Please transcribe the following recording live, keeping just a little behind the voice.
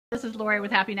This is Lori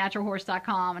with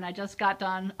HappyNaturalHorse.com, and I just got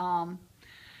done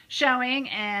showing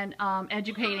and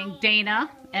educating Dana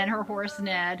and her horse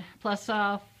Ned, plus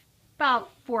about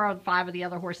 4 or 5 of the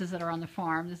other horses that are on the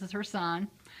farm. This is her son.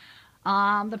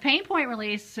 The pain point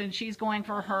release, and she's going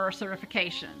for her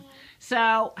certification.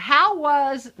 So how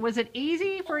was it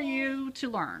easy for you to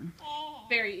learn?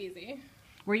 Very easy.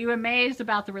 Were you amazed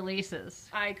about the releases?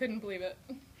 I couldn't believe it.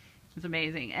 It's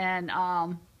amazing. And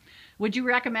would you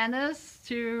recommend this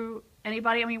to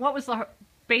anybody? I mean, what's the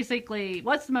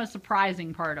most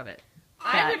surprising part of it?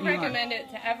 I would recommend it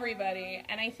to everybody,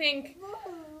 and I think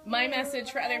my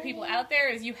message for other people out there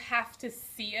is you have to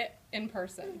see it in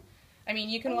person. I mean,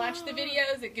 you can watch the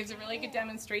videos, it gives a really good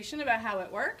demonstration about how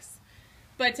it works,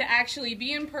 but to actually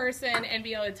be in person and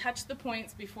be able to touch the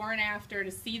points before and after,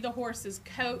 to see the horse's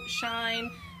coat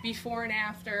shine before and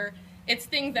after, it's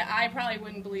things that I probably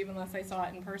wouldn't believe unless I saw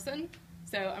it in person.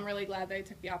 So I'm really glad that I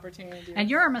took the opportunity to do it. And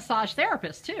you're a massage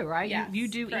therapist too, right? Yes, you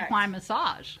do correct. equine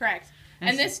massage. Correct.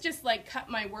 And this just like cut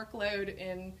my workload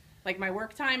in, like my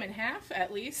work time in half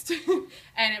at least,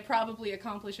 and it probably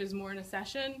accomplishes more in a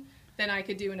session than I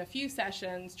could do in a few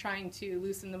sessions trying to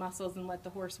loosen the muscles and let the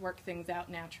horse work things out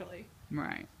naturally.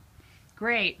 Right.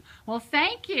 Great. Well,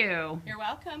 thank you. You're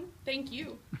welcome. Thank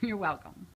you. You're welcome.